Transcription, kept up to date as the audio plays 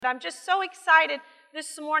I'm just so excited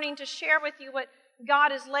this morning to share with you what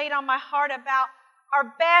God has laid on my heart about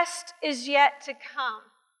our best is yet to come.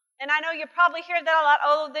 And I know you probably hear that a lot.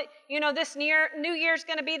 Oh, this New Year's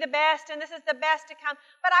going to be the best, and this is the best to come.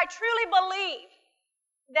 But I truly believe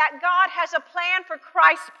that God has a plan for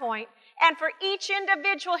Christ Point and for each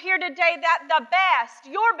individual here today, that the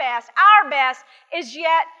best, your best, our best is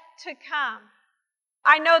yet to come.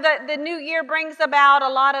 I know that the new year brings about a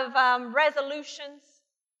lot of resolutions.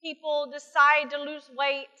 People decide to lose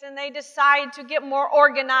weight, and they decide to get more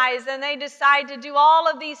organized, and they decide to do all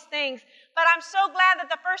of these things. But I'm so glad that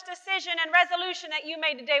the first decision and resolution that you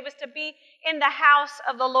made today was to be in the house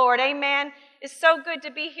of the Lord. Amen. It's so good to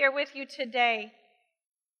be here with you today.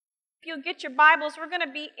 If you'll get your Bibles, we're going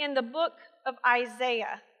to be in the book of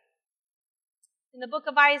Isaiah. In the book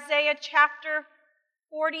of Isaiah, chapter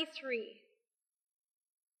 43.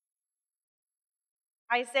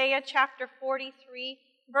 Isaiah chapter 43,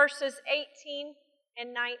 verses 18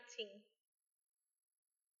 and 19.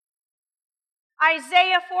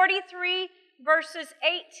 Isaiah 43, verses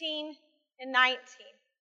 18 and 19.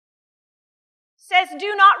 Says,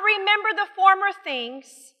 "Do not remember the former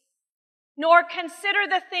things, nor consider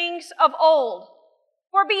the things of old.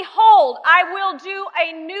 For behold, I will do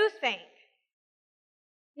a new thing.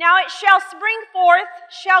 Now it shall spring forth,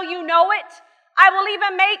 shall you know it? I will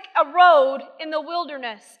even make a road in the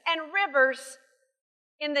wilderness and rivers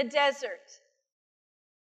in the desert."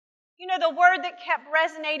 You know, the word that kept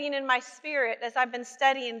resonating in my spirit as I've been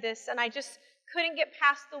studying this, and I just couldn't get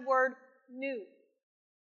past the word new.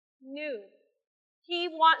 New. He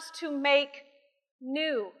wants to make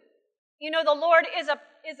new. You know, the Lord is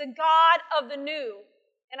a God of the new.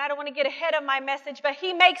 And I don't want to get ahead of my message, but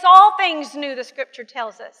He makes all things new, the Scripture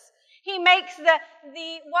tells us. He makes the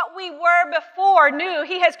what we were before new.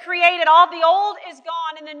 He has created all. The old is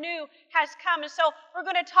gone and the new has come. And so we're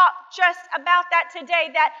going to talk just about that today,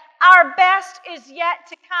 that our best is yet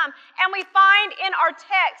to come. And we find in our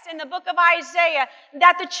text in the book of Isaiah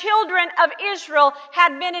that the children of Israel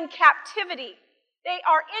had been in captivity. They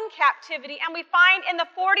are in captivity. And we find in the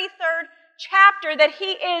 43rd chapter that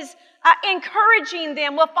He is encouraging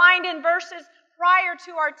them. We'll find in verses prior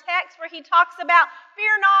to our text where He talks about,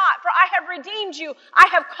 "Fear not, for I have redeemed you. I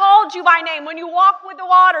have called you by name. When you walk with the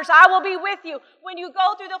waters, I will be with you. When you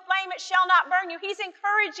go through the flame, it shall not burn you." He's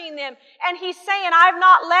encouraging them, and He's saying, "I've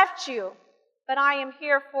not left you, but I am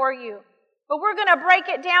here for you." But we're going to break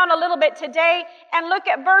it down a little bit today and look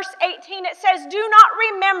at verse 18. It says, "Do not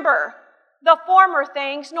remember the former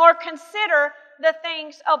things, nor consider the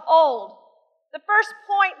things of old." The first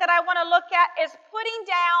point that I want to look at is putting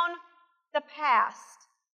down the past.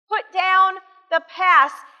 Put down the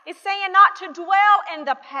past. It's saying not to dwell in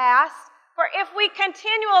the past, for if we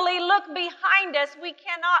continually look behind us, we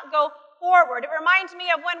cannot go forward. It reminds me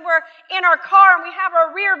of when we're in our car and we have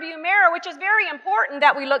our rear view mirror, which is very important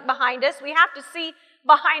that we look behind us. We have to see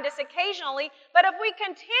behind us occasionally. But if we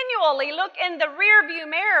continually look in the rear view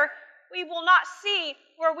mirror, we will not see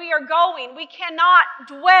where we are going. We cannot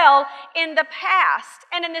dwell in the past.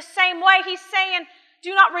 And in the same way, He's saying,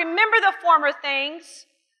 do not remember the former things,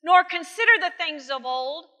 nor consider the things of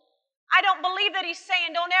old. I don't believe that He's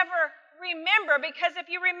saying don't ever remember, because if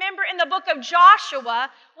you remember in the book of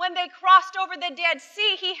Joshua, when they crossed over the Dead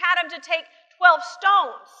Sea, He had them to take 12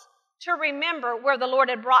 stones to remember where the Lord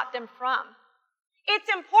had brought them from. It's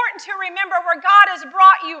important to remember where God has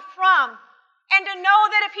brought you from, and to know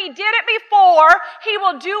that if He did it before, He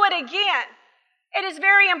will do it again. It is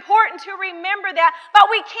very important to remember that, but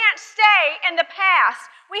we can't stay in the past.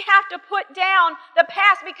 We have to put down the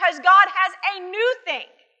past because God has a new thing.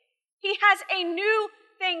 He has a new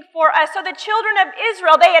thing for us. So the children of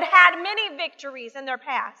Israel, they had had many victories in their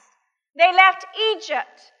past. They left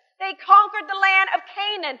Egypt. They conquered the land of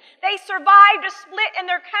Canaan. They survived a split in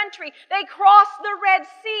their country. They crossed the Red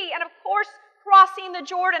Sea, and of course, crossing the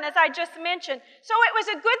Jordan, as I just mentioned. So it was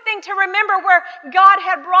a good thing to remember where God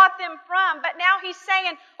had brought them from. But now He's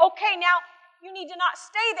saying, okay, now you need to not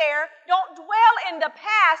stay there. Don't dwell in the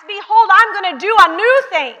past. Behold, I'm going to do a new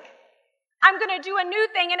thing. I'm going to do a new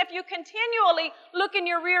thing. And if you continually look in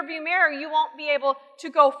your rearview mirror, you won't be able to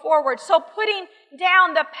go forward. So putting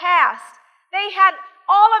down the past. They had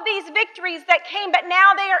all of these victories that came, but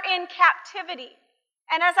now they are in captivity.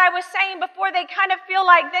 And as I was saying before, they kind of feel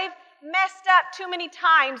like they've messed up too many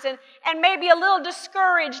times and maybe a little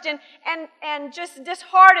discouraged and just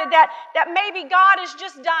disheartened that maybe God is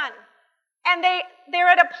just done. And they're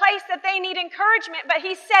at a place that they need encouragement. But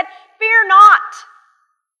He said, "Fear not,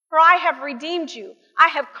 for I have redeemed you. I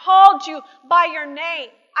have called you by your name.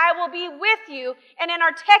 I will be with you." And in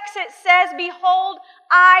our text it says, "Behold,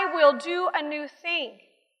 I will do a new thing."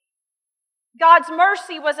 God's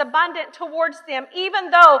mercy was abundant towards them, even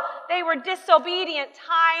though they were disobedient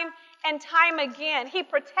time and time again. He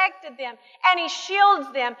protected them, and He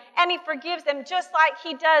shields them, and He forgives them, just like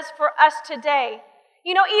He does for us today.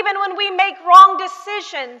 You know, even when we make wrong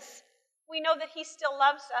decisions, we know that He still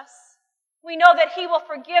loves us. We know that He will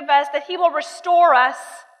forgive us, that He will restore us,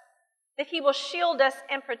 that He will shield us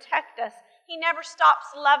and protect us. He never stops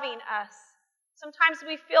loving us. Sometimes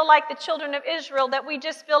we feel like the children of Israel, that we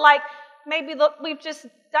just feel like maybe we've just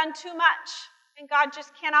done too much and God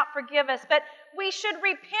just cannot forgive us. But we should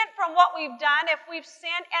repent from what we've done if we've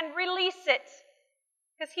sinned and release it,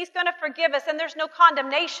 because He's going to forgive us, and there's no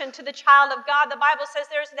condemnation to the child of God. The Bible says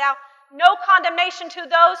there's now no condemnation to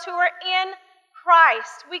those who are in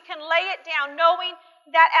Christ. We can lay it down knowing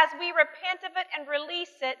that as we repent of it and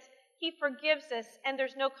release it, He forgives us, and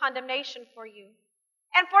there's no condemnation for you.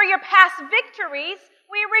 And for your past victories,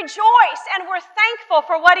 we rejoice and we're thankful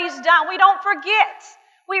for what He's done. We don't forget.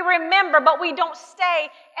 We remember, but we don't stay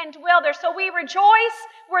and dwell there. So we rejoice,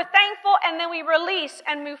 we're thankful, and then we release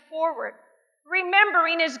and move forward.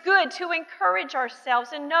 Remembering is good to encourage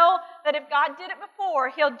ourselves and know that if God did it before,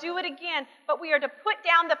 He'll do it again. But we are to put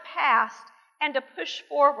down the past and to push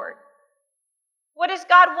forward. What is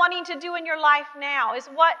God wanting to do in your life now? Is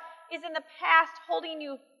what is in the past holding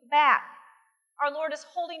you back? Our Lord is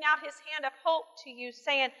holding out His hand of hope to you,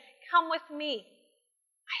 saying, come with me.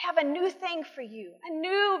 I have a new thing for you, a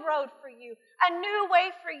new road for you, a new way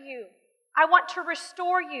for you. I want to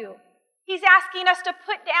restore you. He's asking us to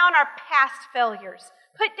put down our past failures.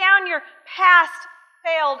 Put down your past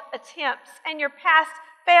failed attempts and your past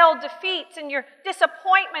failed defeats and your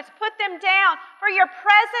disappointments. Put them down, for your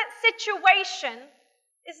present situation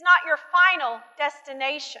is not your final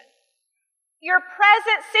destination. Your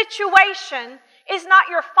present situation is not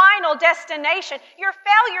your final destination. Your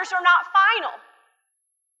failures are not final.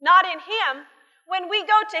 Not in Him. When we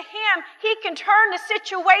go to Him, He can turn the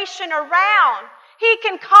situation around. He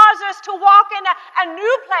can cause us to walk in a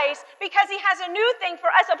new place, because He has a new thing for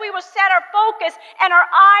us if we will set our focus and our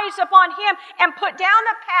eyes upon Him and put down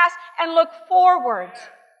the past and look forward.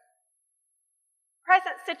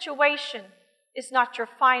 Present situation is not your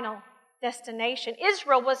final destination.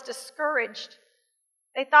 Israel was discouraged.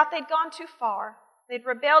 They thought they'd gone too far. They'd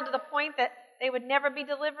rebelled to the point that they would never be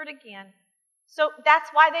delivered again. So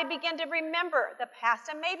that's why they begin to remember the past.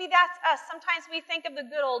 And maybe that's us. Sometimes we think of the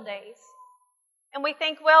good old days. And we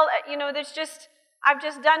think, well, you know, I've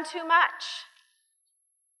just done too much.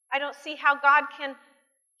 I don't see how God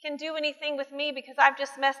can do anything with me because I've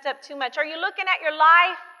just messed up too much. Are you looking at your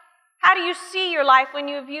life? How do you see your life when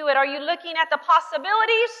you view it? Are you looking at the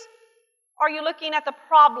possibilities? Or are you looking at the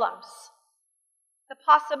problems? The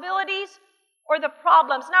possibilities or the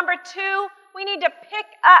problems? Number 2, we need to pick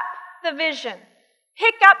up the vision.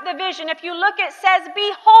 Pick up the vision. If you look, it says,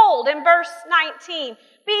 behold, in verse 19.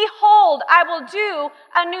 Behold, I will do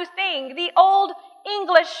a new thing. The old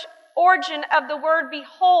English origin of the word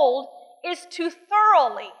behold is to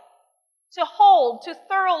thoroughly, to hold, to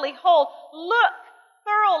thoroughly hold. Look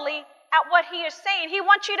thoroughly at what He is saying. He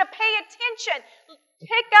wants you to pay attention.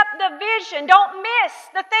 Pick up the vision. Don't miss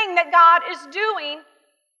the thing that God is doing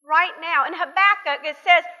right now. In Habakkuk, it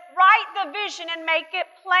says, write the vision and make it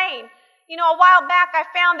plain. You know, a while back I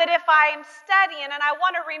found that if I'm studying and I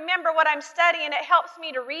want to remember what I'm studying, it helps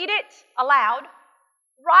me to read it aloud,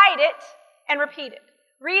 write it, and repeat it.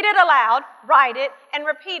 Read it aloud, write it, and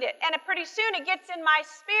repeat it. And pretty soon it gets in my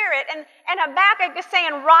spirit. And Habakkuk is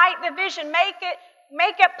saying, write the vision, make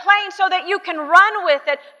it plain so that you can run with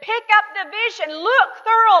it. Pick up the vision. Look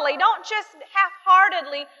thoroughly. Don't just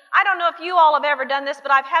half-heartedly. I don't know if you all have ever done this,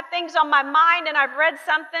 but I've had things on my mind and I've read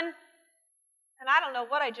something and I don't know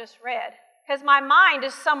what I just read because my mind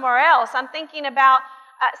is somewhere else. I'm thinking about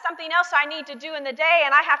something else I need to do in the day,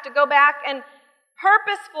 and I have to go back and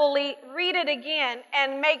purposefully read it again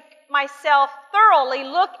and make myself thoroughly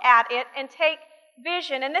look at it and take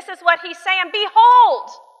vision. And this is what he's saying. Behold.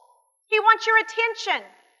 He wants your attention.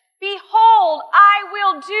 Behold, I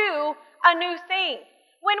will do a new thing.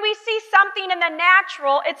 When we see something in the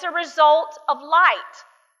natural, it's a result of light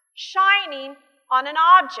shining on an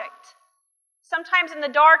object. Sometimes in the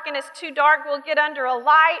dark, and it's too dark, we'll get under a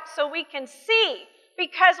light so we can see.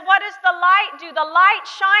 Because what does the light do? The light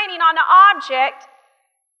shining on an object,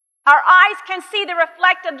 our eyes can see the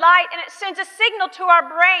reflected light, and it sends a signal to our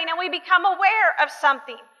brain, and we become aware of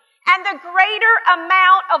something. And the greater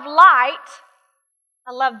amount of light,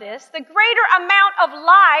 I love this, the greater amount of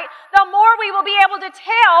light, the more we will be able to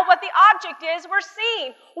tell what the object is we're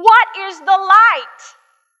seeing. What is the light?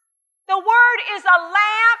 The Word is a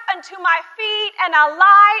lamp unto my feet and a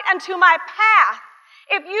light unto my path.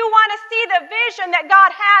 If you want to see the vision that God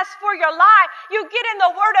has for your life, you get in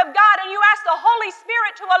the Word of God and you ask the Holy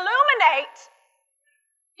Spirit to illuminate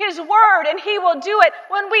His Word, and He will do it.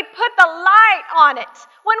 When we put the light on it,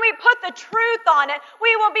 when we put the truth on it,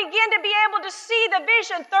 we will begin to be able to see the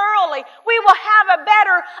vision thoroughly. We will have a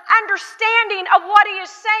better understanding of what He is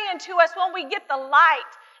saying to us when we get the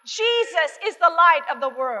light. Jesus is the light of the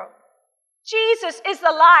world. Jesus is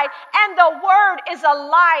the light, and the Word is a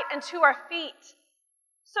light unto our feet.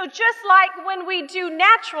 So just like when we do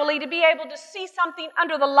naturally to be able to see something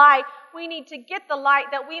under the light, we need to get the light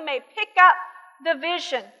that we may pick up the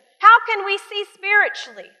vision. How can we see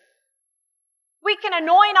spiritually? We can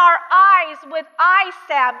anoint our eyes with eye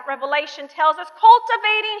salve, Revelation tells us,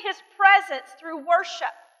 cultivating His presence through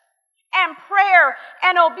worship and prayer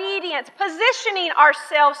and obedience, positioning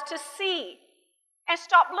ourselves to see. And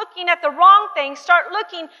stop looking at the wrong things. Start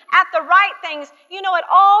looking at the right things. You know, it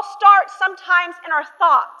all starts sometimes in our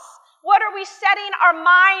thoughts. What are we setting our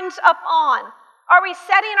minds up on? Are we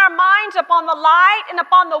setting our minds upon the light and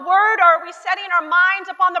upon the Word, or are we setting our minds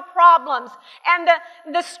upon the problems and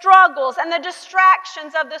the struggles and the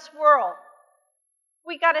distractions of this world?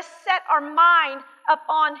 We got to set our mind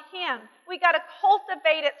upon Him. We got to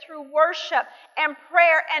cultivate it through worship and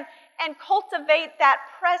prayer and cultivate that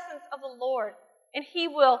presence of the Lord. And He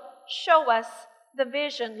will show us the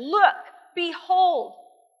vision. Look, behold.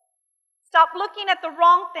 Stop looking at the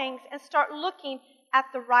wrong things and start looking at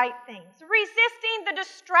the right things. Resisting the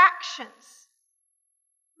distractions.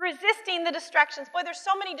 Resisting the distractions. Boy, there's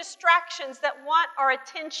so many distractions that want our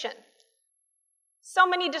attention. So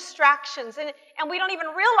many distractions. And we don't even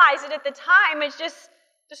realize it at the time. It's just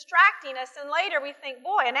distracting us. And later we think,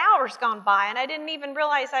 boy, an hour's gone by and I didn't even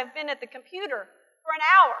realize I've been at the computer for an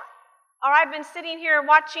hour. Or I've been sitting here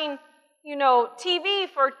watching, TV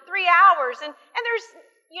for 3 hours. And there's,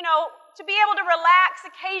 to be able to relax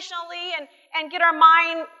occasionally and get our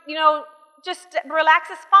mind, just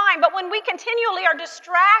relax is fine. But when we continually are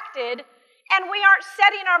distracted and we aren't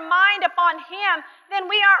setting our mind upon Him, then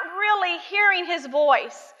we aren't really hearing His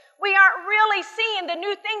voice. We aren't really seeing the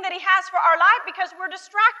new thing that He has for our life because we're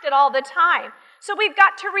distracted all the time. So we've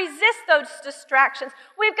got to resist those distractions.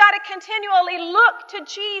 We've got to continually look to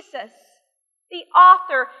Jesus, the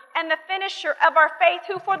author and the finisher of our faith,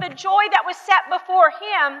 who for the joy that was set before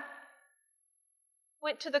Him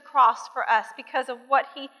went to the cross for us because of what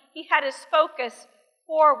he had His focus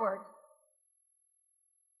forward.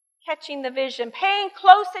 Catching the vision, paying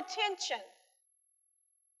close attention.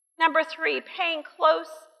 Number 3, paying close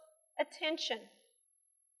attention.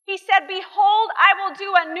 He said, behold, I will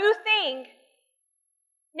do a new thing.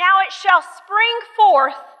 Now it shall spring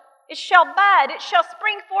forth. It shall bud, it shall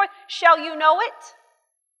spring forth. Shall you know it?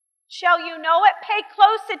 Shall you know it? Pay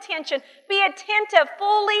close attention. Be attentive,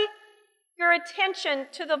 fully your attention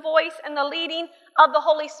to the voice and the leading of the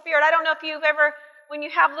Holy Spirit. I don't know if you've ever, when you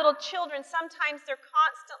have little children, sometimes they're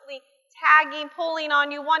constantly tagging, pulling on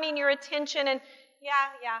you, wanting your attention, and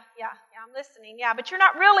I'm listening. Yeah, but you're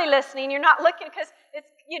not really listening. You're not looking because it's,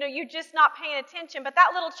 you're just not paying attention. But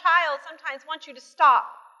that little child sometimes wants you to stop.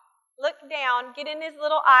 Look down, get in his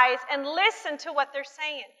little eyes, and listen to what they're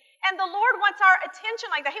saying. And the Lord wants our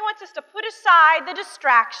attention like that. He wants us to put aside the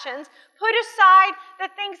distractions, put aside the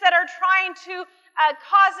things that are trying to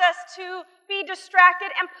cause us to be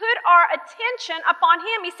distracted, and put our attention upon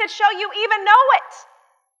Him. He said, shall you even know it?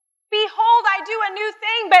 Behold, I do a new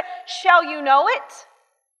thing, but shall you know it?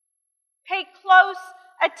 Pay close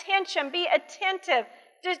attention, be attentive,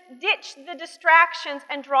 ditch the distractions,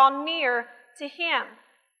 and draw near to Him.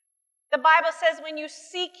 The Bible says when you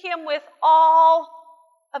seek Him with all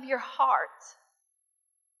of your heart,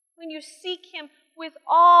 when you seek Him with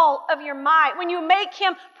all of your might, when you make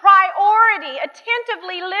Him priority,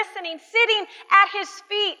 attentively listening, sitting at His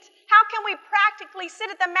feet. How can we practically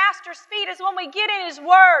sit at the Master's feet? Is when we get in His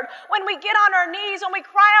Word, when we get on our knees, when we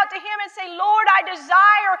cry out to Him and say, Lord, I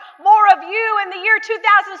desire more of You. In the year 2017,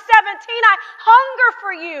 I hunger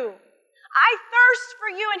for You. I thirst for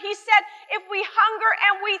You. And He said, if we hunger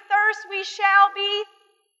and we thirst, we shall be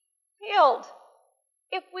filled.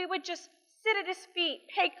 If we would just sit at His feet,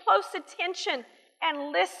 pay close attention,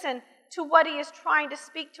 and listen to what He is trying to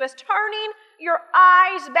speak to us. Turning your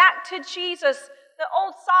eyes back to Jesus. The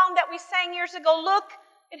old song that we sang years ago, look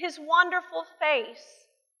at His wonderful face,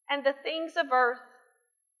 and the things of earth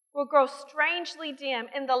will grow strangely dim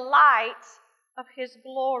in the light of His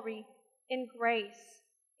glory and grace.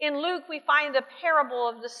 In Luke, we find the parable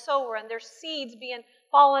of the sower, and there's seeds being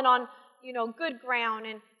fallen on, good ground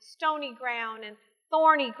and stony ground and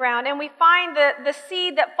thorny ground. And we find the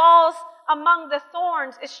seed that falls among the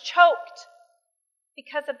thorns is choked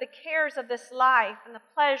because of the cares of this life and the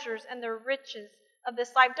pleasures and the riches of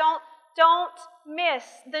this life. Don't miss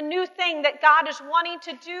the new thing that God is wanting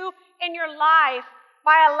to do in your life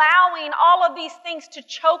by allowing all of these things to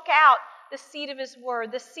choke out the seed of His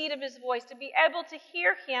word, the seed of His voice. To be able to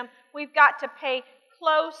hear Him, we've got to pay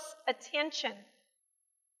close attention.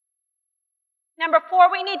 Number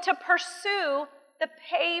 4, we need to pursue the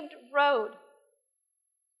paved road.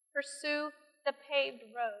 Pursue the paved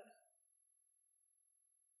road.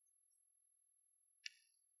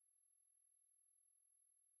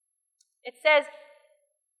 It says,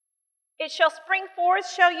 "It shall spring forth,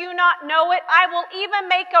 shall you not know it? I will even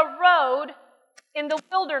make a road in the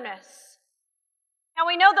wilderness." Now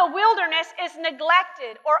we know the wilderness is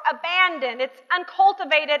neglected or abandoned. It's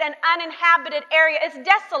uncultivated and uninhabited area. It's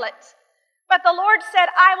desolate. But the Lord said,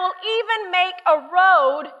 "I will even make a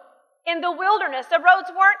road in the wilderness." The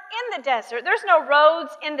roads weren't in the desert. There's no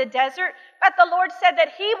roads in the desert. But the Lord said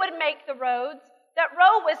that He would make the roads. That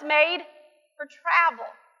road was made for travel.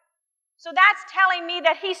 So that's telling me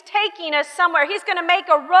that He's taking us somewhere. He's going to make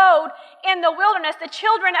a road in the wilderness. The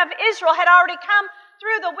children of Israel had already come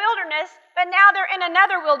through the wilderness, but now they're in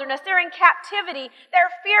another wilderness. They're in captivity.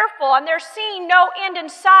 They're fearful, and they're seeing no end in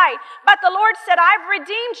sight. But the Lord said, "I've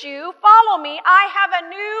redeemed you. Follow me. I have a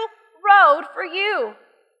new road for you."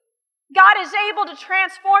 God is able to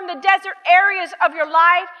transform the desert areas of your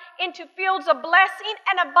life into fields of blessing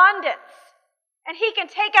and abundance. And He can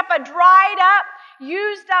take up a dried up,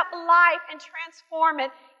 used up life and transform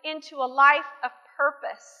it into a life of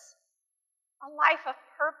purpose. A life of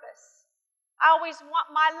purpose. I always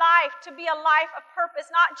want my life to be a life of purpose,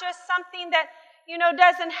 not just something that,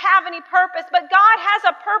 doesn't have any purpose, but God has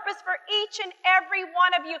a purpose for each and every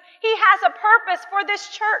one of you. He has a purpose for this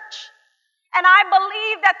church. And I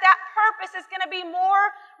believe that purpose is going to be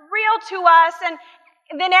more real to us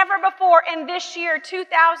than ever before in this year,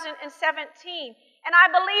 2017. And I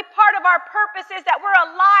believe part of our purpose is that we're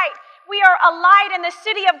a light. We are a light in the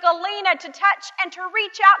city of Galena to touch and to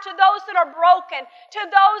reach out to those that are broken, to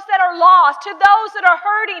those that are lost, to those that are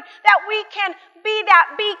hurting, that we can be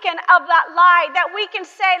that beacon of that light, that we can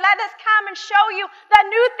say, "Let us come and show you the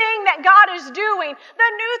new thing that God is doing,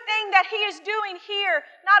 the new thing that He is doing here,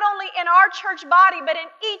 not only in our church body, but in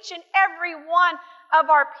each and every one of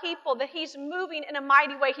our people, that He's moving in a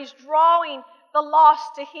mighty way. He's drawing the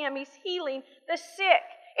lost to Him. He's healing the sick."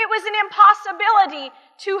 It was an impossibility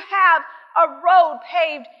to have a road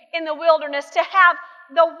paved in the wilderness, to have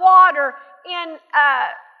the water in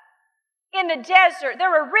the desert. There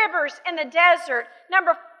were rivers in the desert.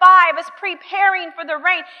 Number 5 is preparing for the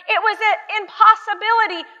rain. It was an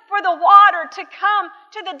impossibility for the water to come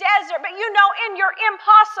to the desert. But in your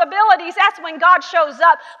impossibilities, that's when God shows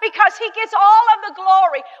up, because He gets all of the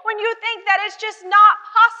glory. When you think that it's just not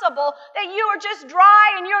possible, that you are just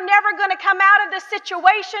dry and you're never going to come out of this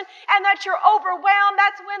situation and that you're overwhelmed,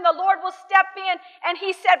 that's when the Lord will step in. And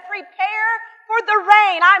He said, "Prepare for the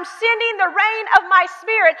rain. I'm sending the rain of my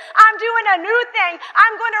Spirit. I'm doing a new thing.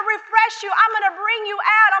 I'm going to refresh you. I'm going to bring you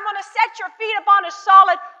out. I'm going to set your feet upon a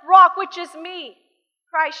solid rock, which is me,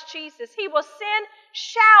 Christ Jesus." He will send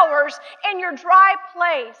showers in your dry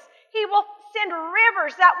place. He will send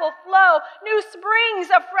rivers that will flow, new springs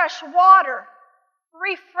of fresh water,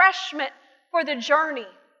 refreshment for the journey.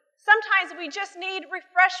 Sometimes we just need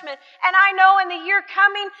refreshment. And I know in the year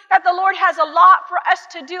coming that the Lord has a lot for us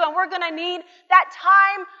to do, and we're going to need that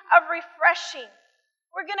time of refreshing.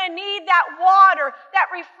 We're going to need that water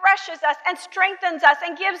that refreshes us and strengthens us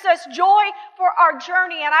and gives us joy for our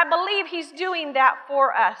journey. And I believe He's doing that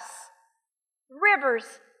for us.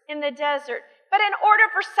 Rivers in the desert. But in order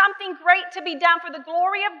for something great to be done for the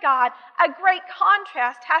glory of God, a great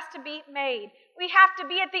contrast has to be made. We have to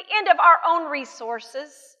be at the end of our own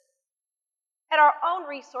resources. At our own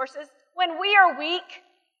resources. When we are weak,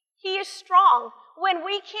 He is strong. When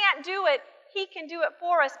we can't do it, He can do it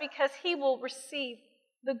for us, because He will receive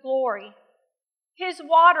the glory. His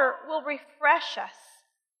water will refresh us,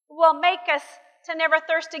 will make us to never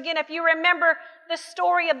thirst again. If you remember the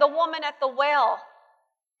story of the woman at the well,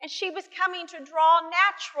 and she was coming to draw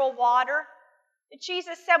natural water,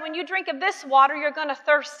 Jesus said, "When you drink of this water, you're going to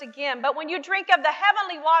thirst again. But when you drink of the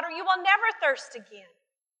heavenly water, you will never thirst again."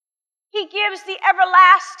 He gives the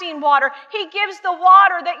everlasting water. He gives the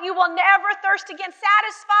water that you will never thirst again,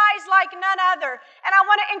 satisfies like none other. And I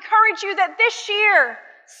want to encourage you that this year,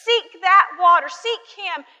 seek that water, seek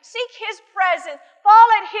Him, seek His presence,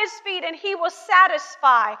 fall at His feet, and He will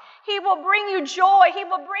satisfy. He will bring you joy. He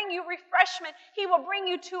will bring you refreshment. He will bring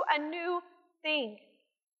you to a new thing.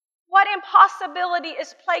 What impossibility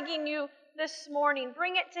is plaguing you this morning?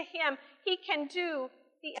 Bring it to Him. He can do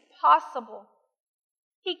the impossible.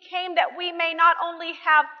 He came that we may not only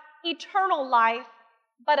have eternal life,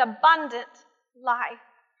 but abundant life.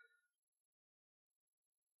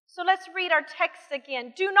 So let's read our text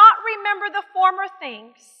again. Do not remember the former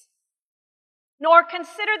things, nor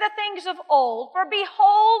consider the things of old. For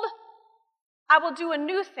behold, I will do a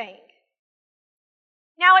new thing.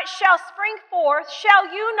 Now it shall spring forth.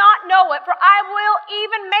 Shall you not know it? For I will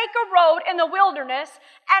even make a road in the wilderness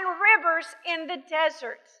and rivers in the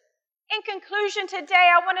desert. In conclusion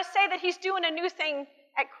today, I want to say that He's doing a new thing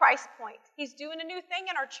at Christ Point. He's doing a new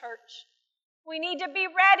thing in our church. We need to be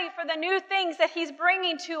ready for the new things that He's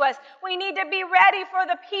bringing to us. We need to be ready for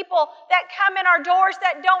the people that come in our doors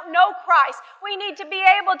that don't know Christ. We need to be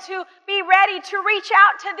able to be ready to reach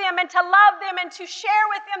out to them and to love them and to share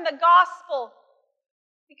with them the gospel,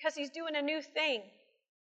 because He's doing a new thing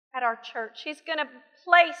at our church. He's going to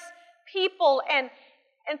place people and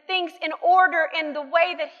things in order in the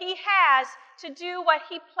way that He has to do what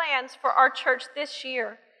He plans for our church this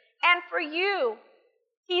year. And for you,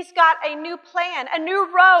 He's got a new plan, a new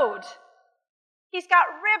road. He's got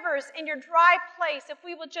rivers in your dry place if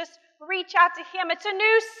we will just reach out to Him. It's a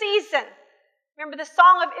new season. Remember the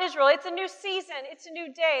song of Israel. It's a new season. It's a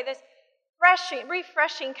new day. There's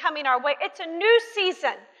refreshing coming our way. It's a new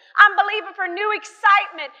season. I'm believing for new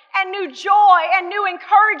excitement and new joy and new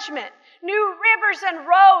encouragement, new rivers and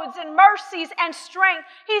roads and mercies and strength.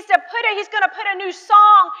 He's going to put a new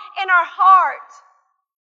song in our heart.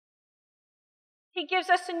 He gives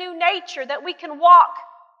us a new nature that we can walk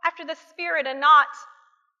after the Spirit and not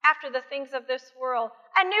after the things of this world.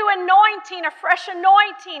 A new anointing, a fresh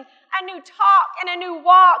anointing, a new talk and a new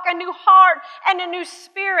walk, a new heart and a new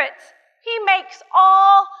spirit. He makes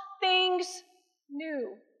all things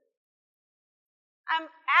new. I'm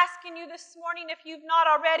asking you this morning, if you've not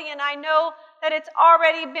already, and I know that it's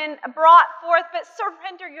already been brought forth, but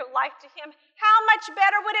surrender your life to Him. How much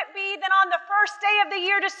better would it be than on the first day of the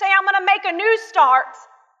year to say, I'm going to make a new start.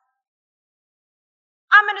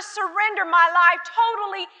 I'm going to surrender my life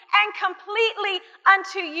totally and completely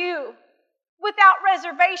unto You, without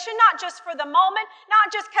reservation, not just for the moment,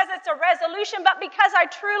 not just because it's a resolution, but because I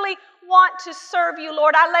truly want to serve You,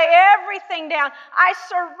 Lord. I lay everything down. I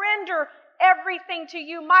surrender everything to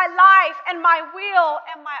You, my life and my will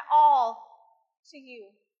and my all to You.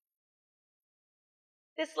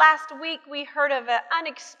 This last week we heard of an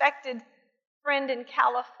unexpected friend in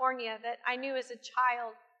California that I knew as a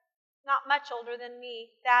child, not much older than me,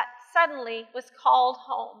 that suddenly was called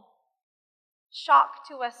home. Shock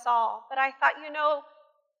to us all. But I thought,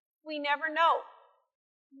 we never know.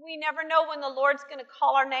 We never know when the Lord's going to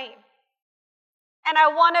call our name. And I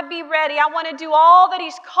want to be ready. I want to do all that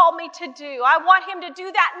He's called me to do. I want Him to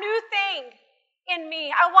do that new thing in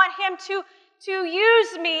me. I want Him to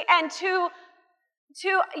use me and to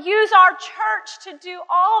use our church to do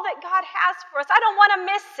all that God has for us. I don't want to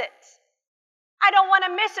miss it. I don't want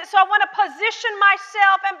to miss it. So I want to position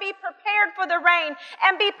myself and be prepared for the rain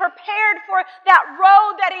and be prepared for that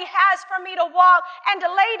road that He has for me to walk, and to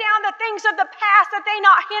lay down the things of the past that they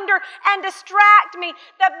not hinder and distract me.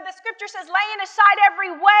 The scripture says, laying aside every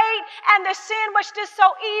weight and the sin which does so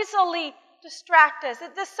easily distract us.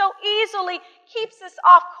 It just so easily keeps us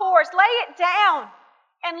off course. Lay it down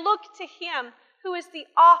and look to Him who is the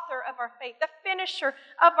author of our faith, the finisher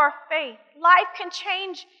of our faith. Life can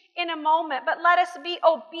change in a moment, but let us be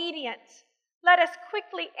obedient. Let us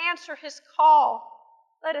quickly answer His call.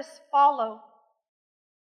 Let us follow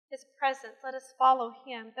His presence. Let us follow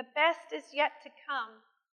Him. The best is yet to come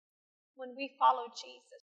when we follow Jesus.